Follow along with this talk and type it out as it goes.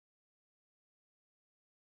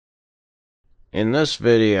In this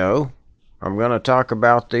video, I'm going to talk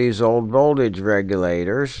about these old voltage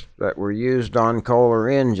regulators that were used on Kohler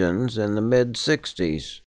engines in the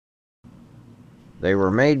mid-60s. They were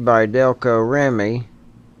made by Delco Remy.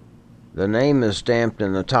 The name is stamped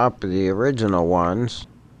in the top of the original ones.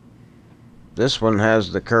 This one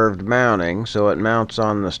has the curved mounting, so it mounts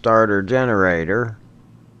on the starter generator.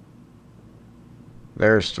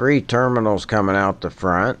 There's 3 terminals coming out the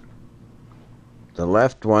front. The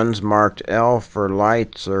left one's marked L for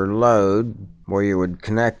lights or load, where you would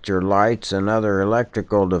connect your lights and other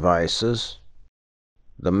electrical devices.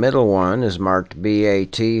 The middle one is marked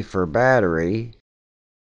BAT for battery,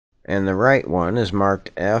 and the right one is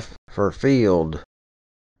marked F for field.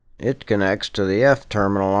 It connects to the F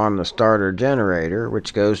terminal on the starter generator,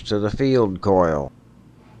 which goes to the field coil.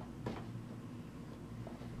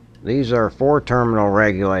 These are 4-terminal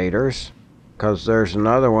regulators, because there's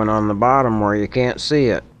another one on the bottom where you can't see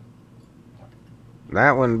it.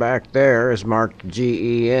 That one back there is marked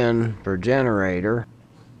GEN for generator.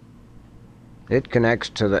 It connects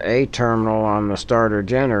to the A terminal on the starter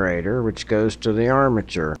generator, which goes to the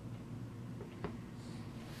armature.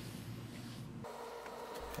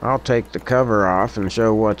 I'll take the cover off and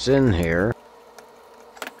show what's in here.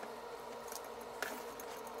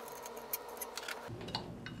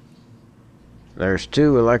 There's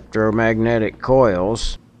 2 electromagnetic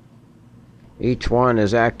coils. Each one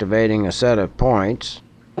is activating a set of points.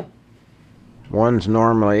 One's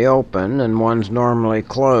normally open and one's normally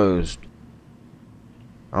closed.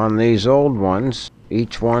 On these old ones,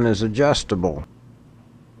 each one is adjustable.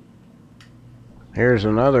 Here's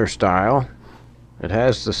another style. It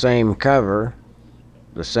has the same cover,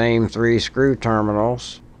 the same 3 screw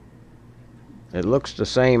terminals. It looks the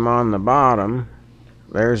same on the bottom.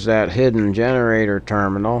 There's that hidden generator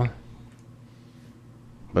terminal,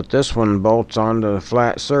 but this one bolts onto the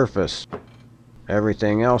flat surface.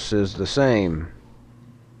 Everything else is the same.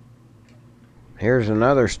 Here's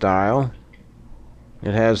another style.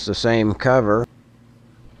 It has the same cover,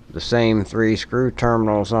 the same 3 screw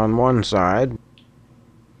terminals on one side,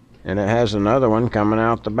 and it has another one coming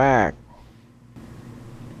out the back.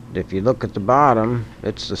 If you look at the bottom,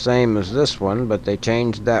 it's the same as this one, but they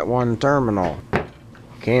changed that one terminal.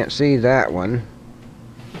 Can't see that one.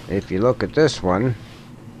 If you look at this one,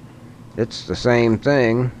 it's the same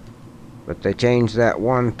thing, but they changed that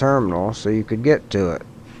one terminal so you could get to it.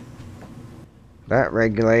 That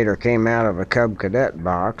regulator came out of a Cub Cadet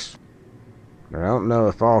box. I don't know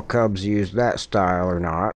if all Cubs use that style or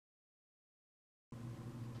not.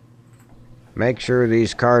 Make sure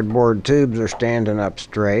these cardboard tubes are standing up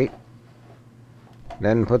straight.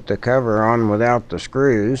 Then put the cover on without the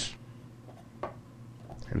screws.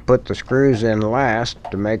 And put the screws in last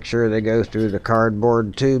to make sure they go through the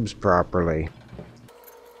cardboard tubes properly.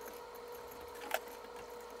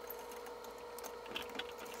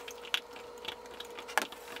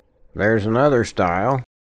 There's another style.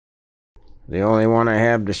 The only one I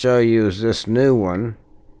have to show you is this new one.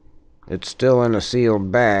 It's still in a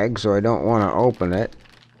sealed bag, so I don't want to open it.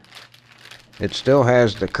 It still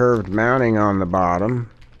has the curved mounting on the bottom.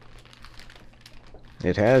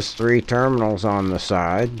 It has 3 terminals on the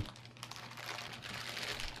side,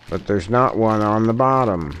 but there's not one on the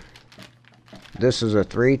bottom. This is a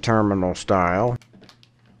 3-terminal style.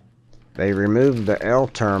 They removed the L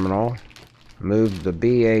terminal, moved the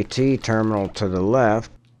BAT terminal to the left,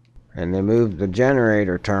 and they moved the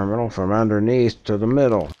generator terminal from underneath to the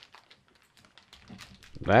middle.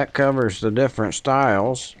 That covers the different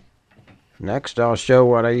styles. Next, I'll show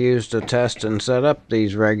what I used to test and set up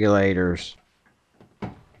these regulators.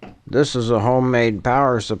 This is a homemade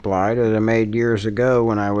power supply that I made years ago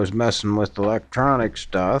when I was messing with electronic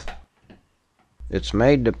stuff. It's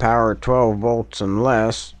made to power 12 volts and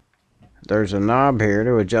less. There's a knob here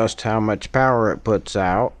to adjust how much power it puts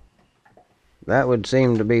out. That would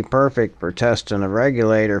seem to be perfect for testing a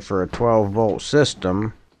regulator for a 12-volt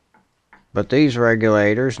system. But these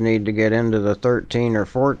regulators need to get into the 13 or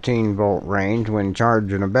 14 volt range when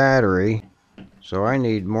charging a battery, so I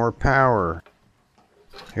need more power.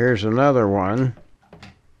 Here's another one.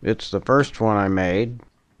 It's the first one I made.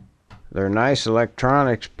 They're nice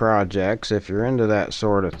electronics projects if you're into that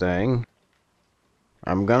sort of thing.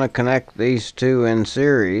 I'm going to connect these 2 in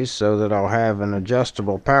series so that I'll have an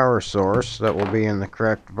adjustable power source that will be in the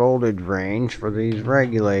correct voltage range for these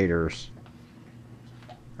regulators.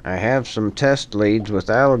 I have some test leads with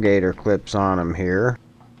alligator clips on them here.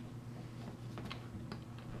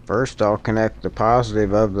 First, I'll connect the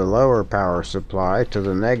positive of the lower power supply to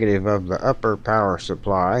the negative of the upper power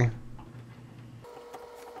supply.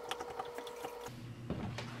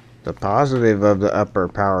 The positive of the upper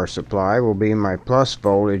power supply will be my plus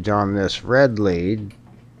voltage on this red lead,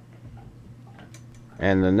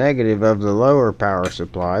 and the negative of the lower power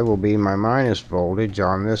supply will be my minus voltage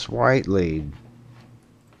on this white lead.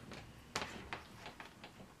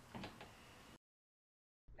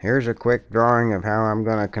 Here's a quick drawing of how I'm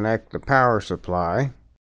going to connect the power supply.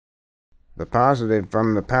 The positive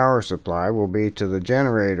from the power supply will be to the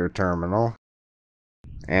generator terminal,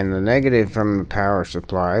 and the negative from the power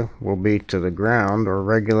supply will be to the ground or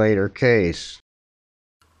regulator case.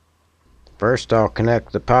 First, I'll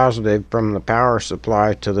connect the positive from the power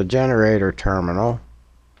supply to the generator terminal.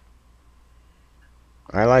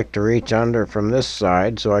 I like to reach under from this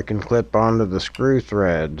side so I can clip onto the screw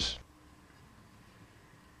threads.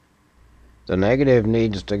 The negative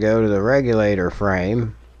needs to go to the regulator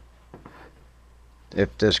frame.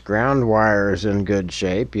 If this ground wire is in good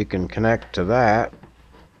shape, you can connect to that.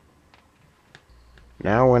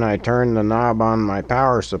 Now when I turn the knob on my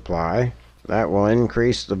power supply, that will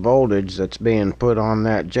increase the voltage that's being put on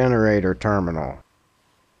that generator terminal.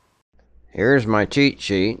 Here's my cheat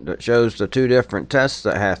sheet that shows the two different tests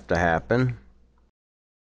that have to happen.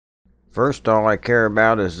 First, all I care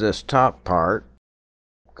about is this top part,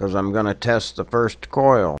 because I'm going to test the first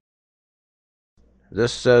coil.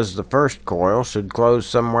 This says the first coil should close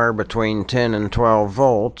somewhere between 10 and 12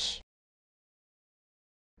 volts.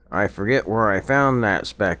 I forget where I found that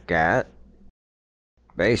spec at.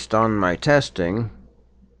 Based on my testing,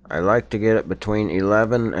 I like to get it between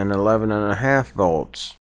 11 and 11.5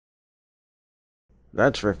 volts.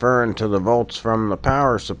 That's referring to the volts from the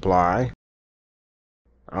power supply.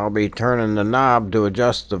 I'll be turning the knob to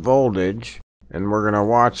adjust the voltage, and we're going to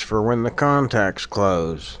watch for when the contacts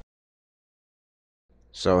close.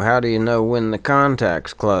 So how do you know when the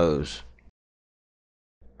contacts close?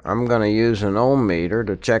 I'm going to use an ohm meter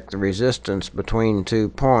to check the resistance between 2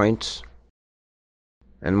 points,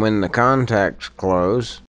 and when the contacts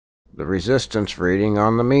close, the resistance reading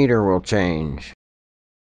on the meter will change.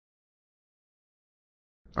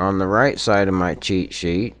 On the right side of my cheat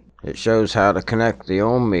sheet, it shows how to connect the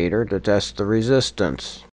ohm meter to test the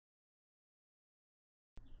resistance.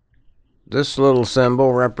 This little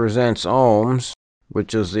symbol represents ohms,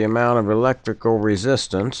 which is the amount of electrical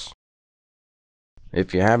resistance.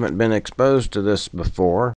 If you haven't been exposed to this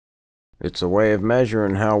before, it's a way of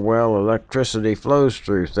measuring how well electricity flows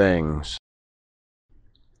through things.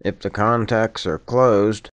 If the contacts are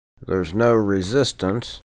closed, there's no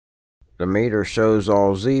resistance, the meter shows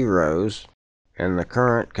all zeros, and the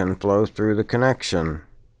current can flow through the connection.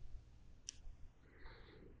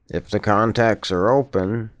 If the contacts are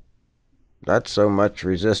open, that's so much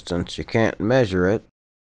resistance you can't measure it,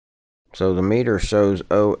 so the meter shows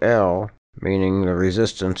OL, meaning the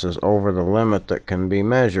resistance is over the limit that can be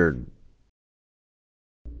measured.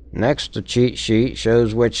 Next, the cheat sheet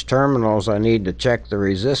shows which terminals I need to check the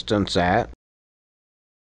resistance at.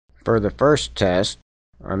 For the first test,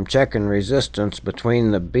 I'm checking resistance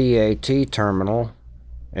between the BAT terminal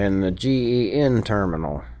and the GEN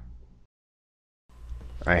terminal.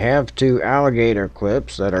 I have 2 alligator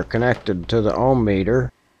clips that are connected to the ohm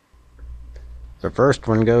meter. The first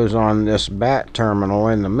one goes on this BAT terminal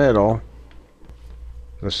in the middle.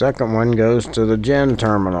 The second one goes to the GEN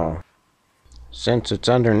terminal. Since it's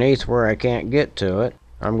underneath where I can't get to it,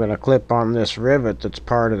 I'm going to clip on this rivet that's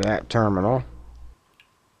part of that terminal.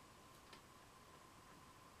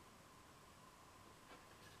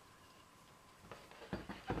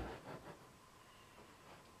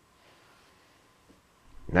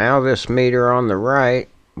 Now this meter on the right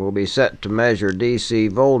will be set to measure DC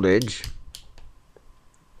voltage.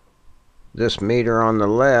 This meter on the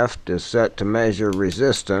left is set to measure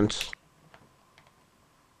resistance.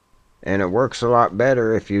 And it works a lot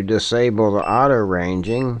better if you disable the auto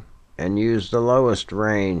ranging and use the lowest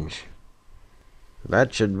range.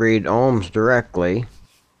 That should read ohms directly,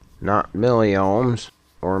 not milliohms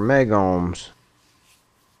or megohms.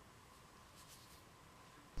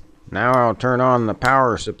 Now I'll turn on the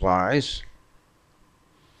power supplies.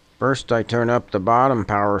 First I turn up the bottom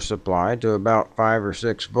power supply to about 5 or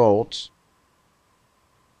 6 volts.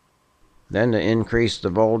 Then to increase the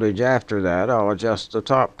voltage after that, I'll adjust the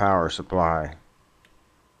top power supply.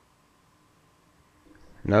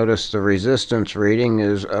 Notice the resistance reading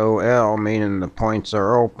is OL, meaning the points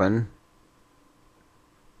are open.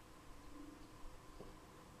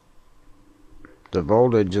 The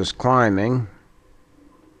voltage is climbing.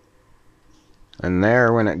 And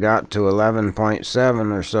there, when it got to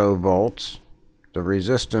 11.7 or so volts, the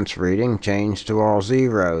resistance reading changed to all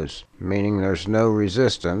zeros, meaning there's no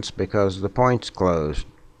resistance because the point's closed.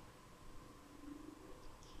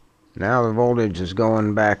 Now the voltage is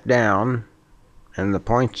going back down and the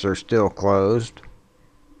points are still closed.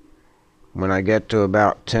 When I get to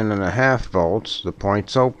about 10.5 volts, the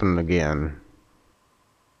points open again.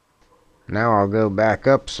 Now I'll go back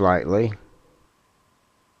up slightly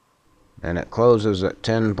and it closes at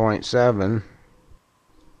 10.7.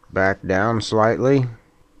 Back down slightly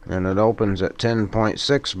and it opens at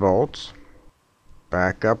 10.6 volts.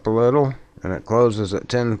 Back up a little and it closes at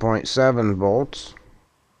 10.7 volts.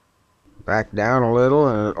 Back down a little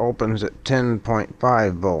and it opens at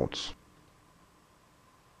 10.5 volts.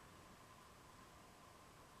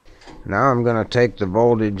 Now I'm going to take the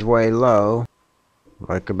voltage way low,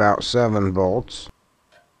 like about 7 volts.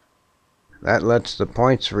 That lets the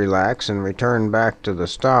points relax and return back to the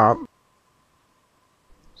stop.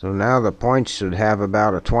 So now the points should have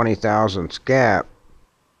about a 20 thousandths gap.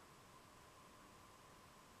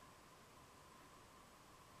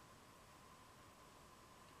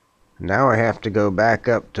 Now I have to go back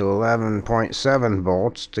up to 11.7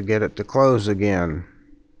 volts to get it to close again.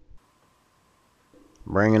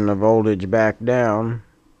 Bringing the voltage back down.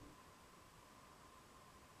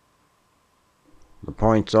 The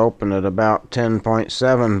points open at about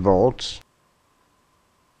 10.7 volts.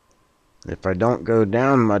 If I don't go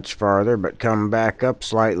down much farther but come back up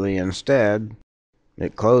slightly instead,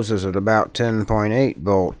 it closes at about 10.8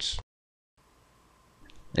 volts.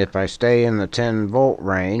 If I stay in the 10 volt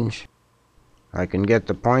range, I can get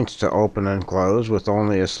the points to open and close with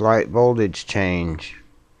only a slight voltage change.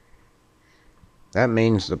 That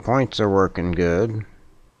means the points are working good.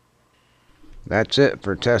 That's it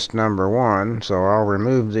for test number 1, so I'll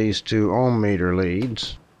remove these 2 ohm meter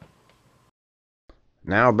leads.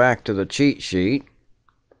 Now back to the cheat sheet.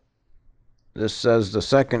 This says the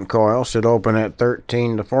second coil should open at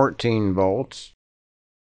 13 to 14 volts.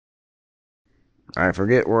 I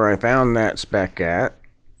forget where I found that spec at.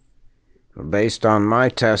 Based on my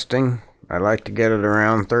testing, I like to get it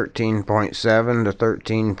around 13.7 to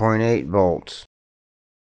 13.8 volts.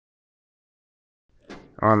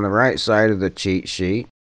 On the right side of the cheat sheet,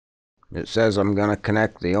 it says I'm going to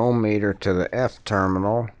connect the ohm meter to the F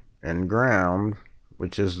terminal and ground,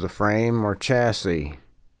 which is the frame or chassis.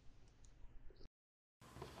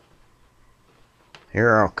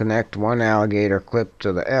 Here I'll connect one alligator clip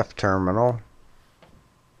to the F terminal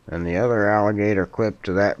and the other alligator clip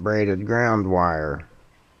to that braided ground wire.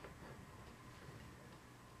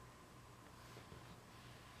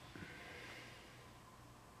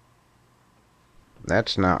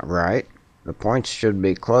 That's not right. The points should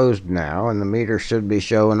be closed now and the meter should be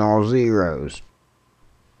showing all zeros.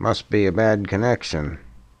 Must be a bad connection.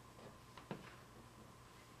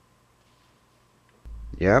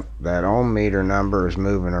 Yep, that ohm meter number is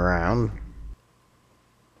moving around.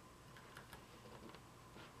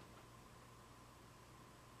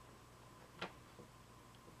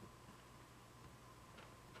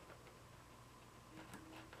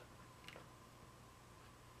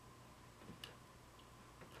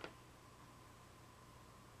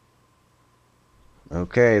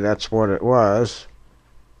 Okay, that's what it was.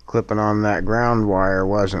 Clipping on that ground wire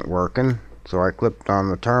wasn't working, so I clipped on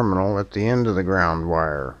the terminal at the end of the ground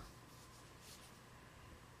wire.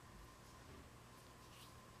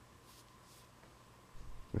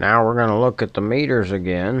 Now we're going to look at the meters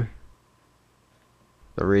again.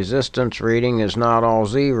 The resistance reading is not all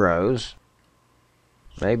zeros.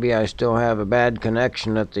 Maybe I still have a bad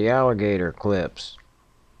connection at the alligator clips.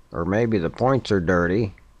 Or maybe the points are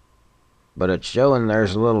dirty. But it's showing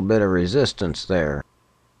there's a little bit of resistance there.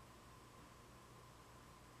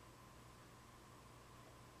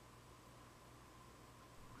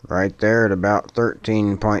 Right there at about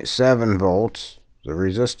 13.7 volts, the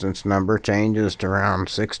resistance number changes to around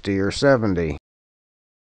 60 or 70.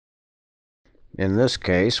 In this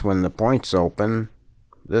case, when the points open,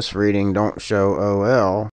 this reading don't show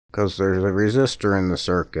OL because there's a resistor in the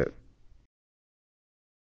circuit.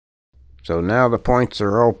 So now the points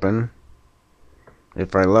are open.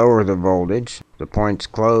 If I lower the voltage, the points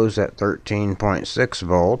close at 13.6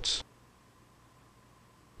 volts.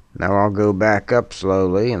 Now I'll go back up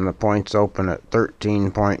slowly and the points open at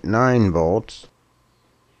 13.9 volts.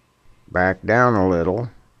 Back down a little.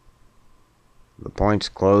 The points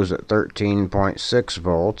close at 13.6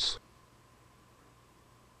 volts.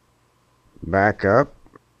 Back up.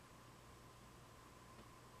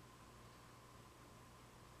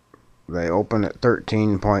 They open at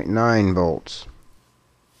 13.9 volts.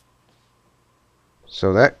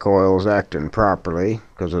 So that coil is acting properly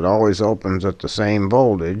because it always opens at the same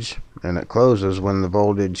voltage and it closes when the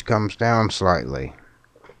voltage comes down slightly.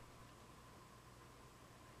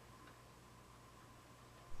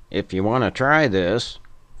 If you want to try this,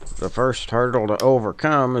 The first hurdle to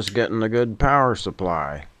overcome is getting a good power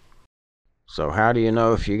supply. So how do you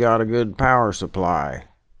know if you got a good power supply?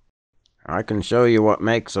 I can show you what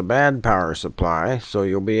makes a bad power supply, so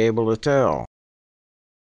you'll be able to tell.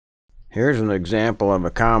 Here's an example of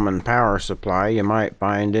a common power supply you might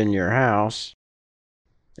find in your house.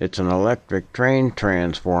 It's an electric train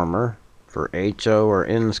transformer for HO or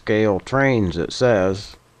N-scale trains, it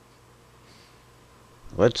says.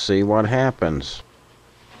 Let's see what happens.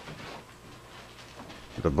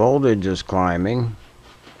 The voltage is climbing.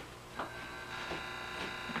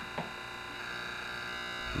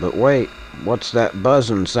 But wait, what's that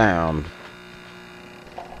buzzing sound?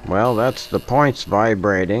 Well, that's the points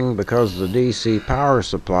vibrating because the DC power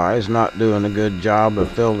supply is not doing a good job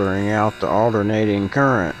of filtering out the alternating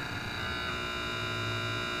current.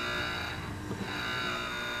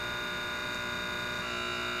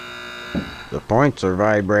 The points are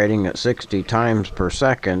vibrating at 60 times per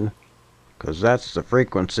second because that's the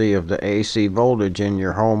frequency of the AC voltage in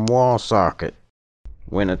your home wall socket.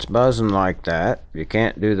 When it's buzzing like that, you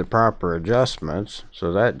can't do the proper adjustments,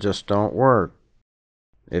 so that just don't work.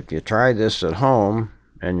 If you try this at home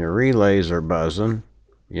and your relays are buzzing,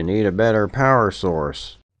 you need a better power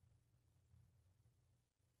source.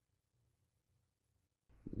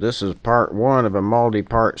 This is part 1 of a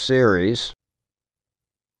multi-part series.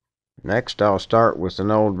 Next I'll start with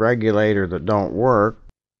an old regulator that don't work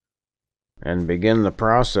and begin the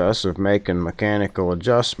process of making mechanical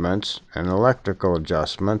adjustments and electrical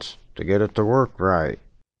adjustments to get it to work right.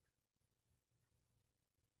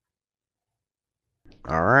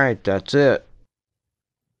 Alright, that's it.